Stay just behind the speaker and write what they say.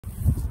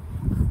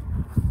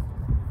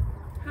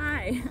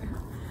Hi,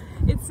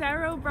 it's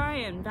Sarah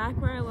O'Brien,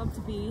 back where I love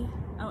to be,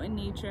 out in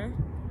nature.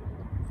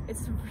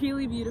 It's a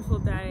really beautiful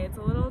day. It's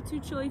a little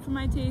too chilly for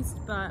my taste,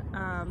 but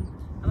I'm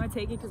gonna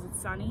take it because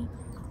it's sunny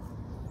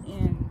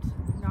and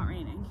not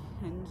raining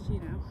and, you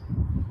know,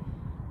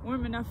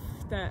 warm enough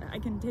that I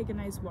can take a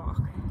nice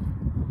walk.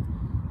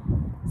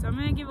 So I'm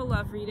gonna give a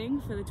love reading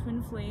for the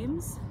twin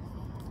flames.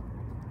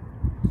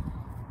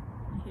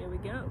 Here we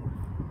go.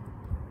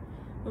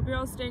 Hope you're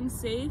all staying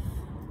safe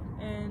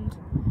and,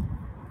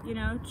 you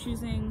know,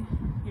 choosing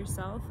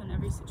yourself in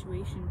every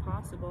situation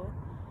possible.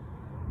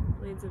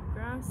 Blades of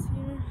grass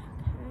here,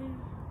 okay.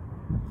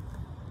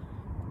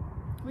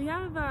 We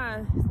have,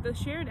 the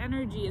shared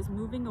energy is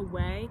moving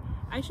away.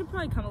 I should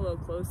probably come a little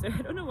closer.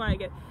 I don't know why I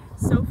get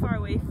so far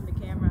away from the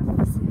camera in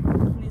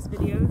these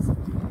videos.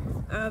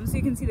 So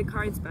you can see the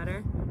cards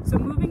better. So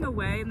moving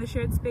away in the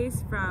shared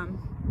space from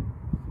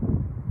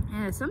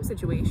some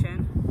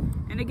situation.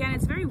 And again,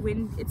 it's very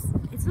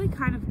it's like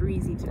kind of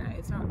breezy today.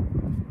 It's not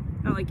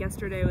like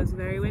yesterday was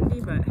very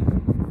windy, but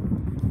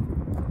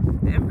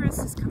the Empress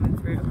is coming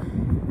through.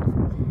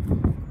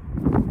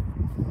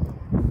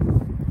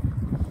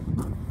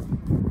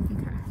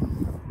 Okay.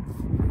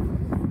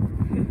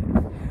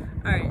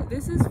 All right,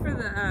 this is for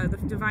the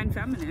Divine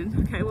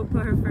Feminine. Okay, we'll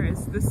put her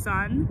first. The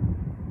sun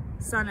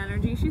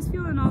energy. She's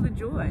feeling all the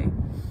joy.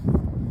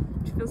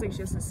 She feels like she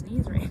has to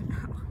sneeze right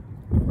now.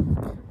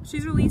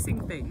 She's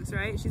releasing things,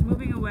 right? She's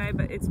moving away,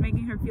 but it's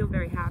making her feel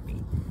very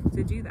happy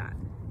to do that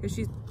because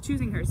she's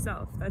choosing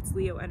herself. That's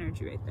Leo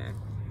energy right there.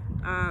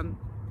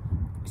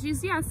 She's,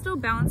 still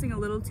balancing a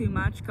little too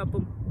much,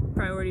 couple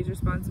priorities,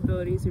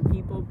 responsibilities, or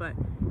people, but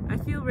I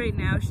feel right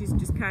now she's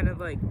just kind of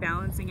like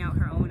balancing out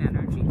her own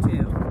energy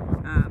too,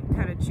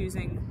 kind of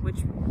choosing what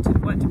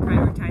to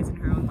prioritize in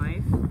her own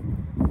life,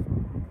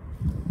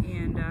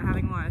 and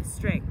having a lot of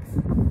strength,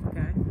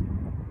 okay?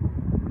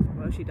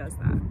 Well, she does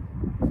that.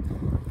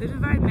 The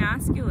Divine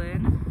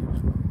Masculine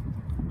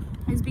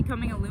is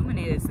becoming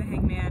illuminated. It's the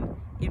Hangman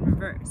in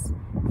reverse.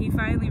 He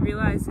finally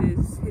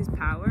realizes his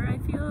power, I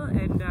feel,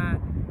 and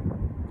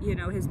you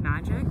know, his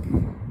magic,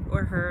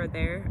 or her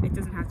there. It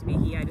doesn't have to be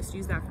he, I just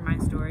use that for my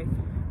story.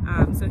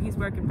 So he's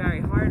working very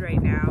hard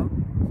right now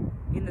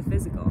in the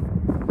physical.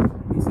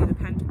 You see the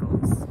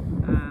pentacles.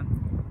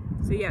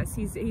 So yes,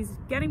 he's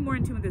getting more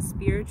into the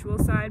spiritual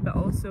side, but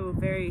also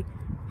very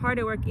hard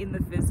at work in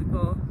the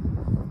physical.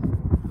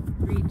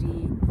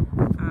 3D.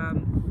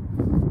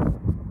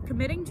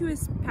 Committing to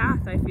his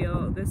path, I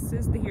feel. This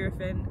is the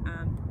Hierophant.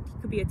 He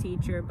could be a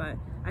teacher, but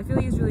I feel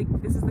he's really,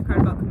 this is the card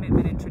about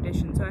commitment and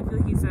tradition, so I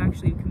feel he's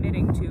actually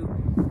committing to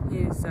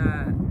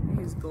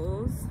his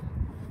goals.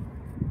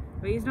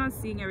 But he's not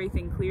seeing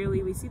everything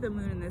clearly. We see the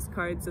moon in this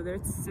card, so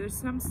there's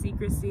some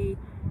secrecy.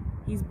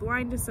 He's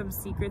blind to some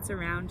secrets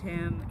around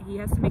him. He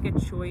has to make a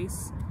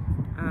choice,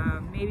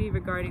 maybe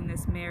regarding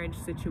this marriage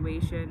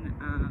situation.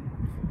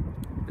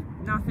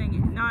 Not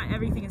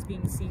everything is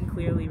being seen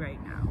clearly right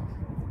now.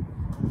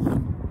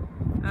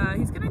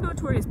 He's gonna go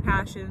toward his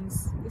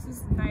passions. This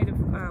is the Knight of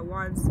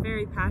Wands,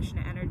 very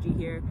passionate energy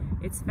here.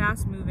 It's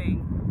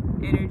fast-moving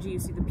energy. You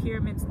see the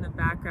pyramids in the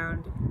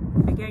background,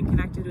 again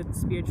connected with the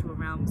spiritual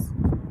realms.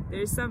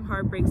 There's some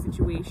heartbreak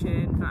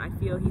situation, but I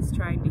feel he's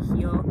trying to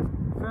heal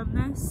from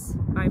this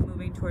by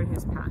moving toward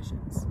his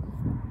passions.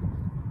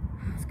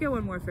 Let's get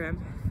one more for him.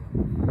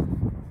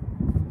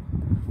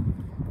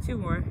 Two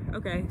more.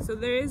 Okay, so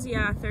there is,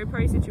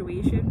 third-party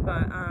situation,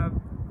 but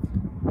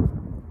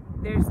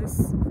there's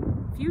this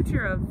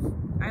future of,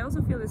 I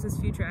also feel this is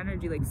future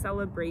energy, like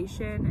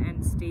celebration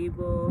and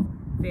stable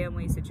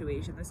family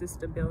situation. This is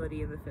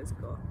stability in the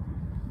physical.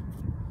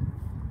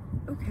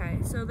 Okay,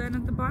 so then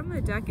at the bottom of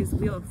the deck is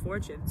Wheel of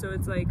Fortune. So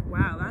it's like,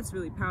 wow, that's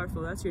really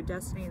powerful. That's your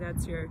destiny.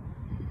 That's your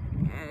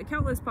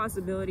countless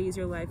possibilities.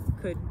 Your life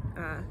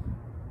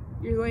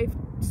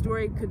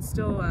story could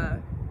still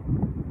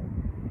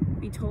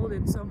be told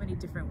in so many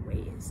different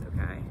ways,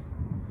 okay?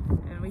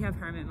 And we have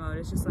Hermit mode.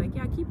 It's just like,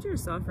 keep to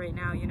yourself right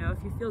now, you know,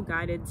 if you feel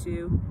guided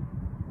to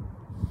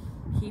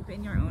keep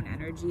in your own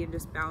energy and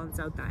just balance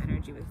out that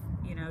energy with,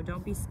 you know,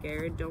 don't be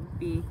scared, don't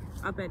be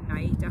up at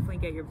night, definitely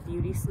get your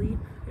beauty sleep.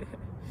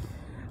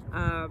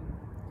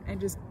 And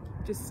just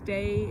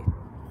stay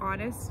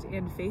honest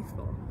and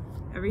faithful.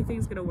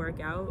 Everything's gonna work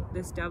out.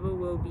 This devil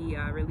will be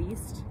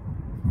released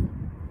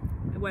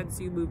once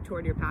you move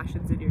toward your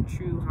passions and your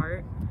true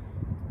heart.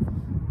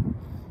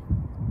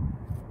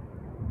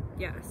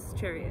 Yes,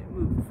 Chariot,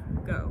 move,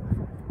 go,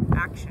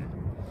 action.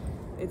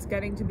 It's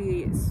getting to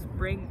be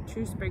spring,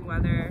 true spring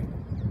weather.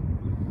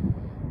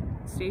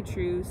 Stay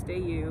true, stay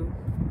you,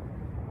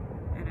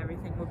 and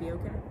everything will be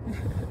okay.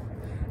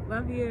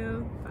 Love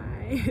you,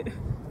 bye.